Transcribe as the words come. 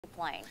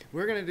Playing.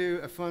 We're going to do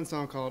a fun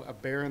song called A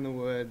Bear in the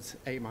Woods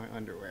Ate My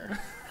Underwear.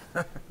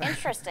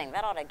 Interesting.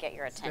 That ought to get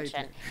your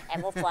attention.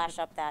 And we'll flash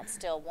up that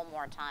still one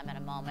more time in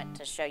a moment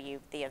to show you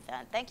the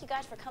event. Thank you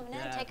guys for coming in.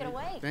 Take it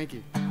away. Thank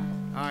you. All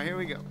right, here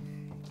we go.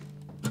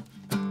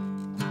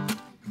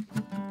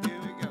 Here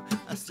we go.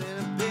 I said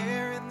a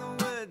bear in the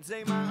woods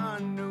ate my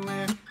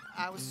underwear.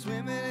 I was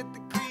swimming at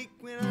the creek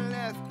when I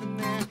left them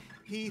there.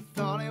 He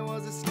thought it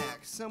was a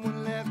snack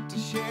someone left to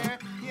share.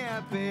 Yeah,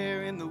 a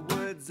bear in the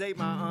woods ate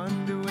my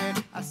underwear.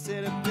 I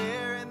said a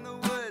bear in the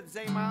woods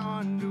ate my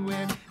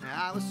underwear.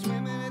 I was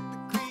swimming at the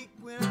creek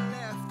when I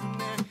left them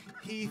there.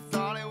 He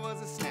thought it was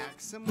a snack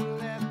someone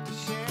left to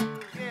share.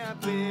 Yeah, a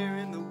bear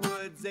in the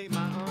woods ate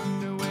my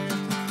underwear.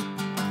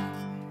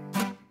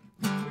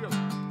 Here we go.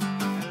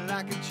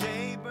 Like a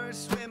jaybird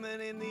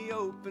swimming in the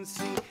open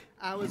sea,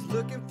 I was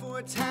looking for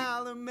a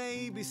towel or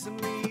maybe some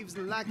leaves.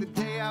 Like the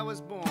day I was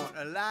born,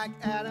 like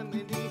Adam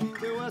and Eve,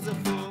 there was a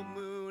full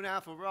moon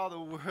out for all the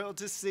world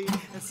to see.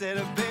 I said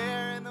a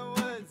bear in the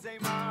woods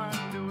ate my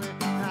underwear.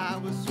 I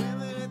was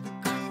swimming at the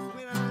creek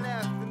when I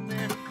left them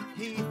there.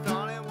 He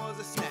thought it was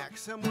a snack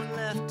someone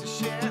left to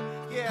share.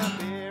 Yeah, a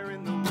bear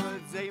in the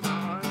woods ate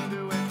my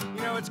underwear.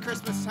 You know, it's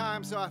Christmas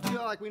time, so I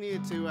feel like we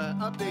needed to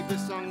update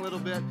this song a little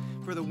bit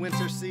for the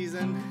winter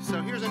season.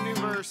 So here's a new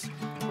verse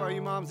for all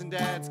you moms and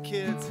dads,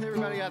 kids,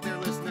 everybody out there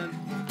listening.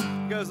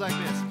 It goes like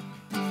this.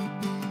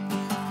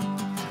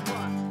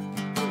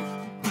 1, 2,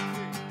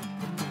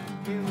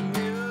 3. In the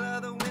middle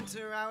of the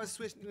winter, I was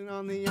swishing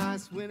on the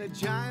ice when a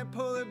giant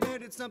polar bear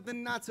did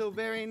something not so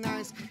very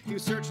nice. He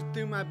was searching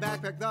through my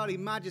backpack, thought he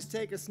might just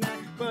take a snack,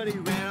 but he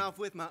ran off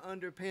with my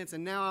underpants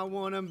and now I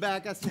want him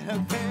back. I said a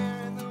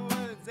bear in the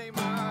woods ate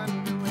my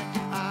underwear.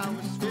 I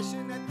was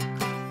fishing at the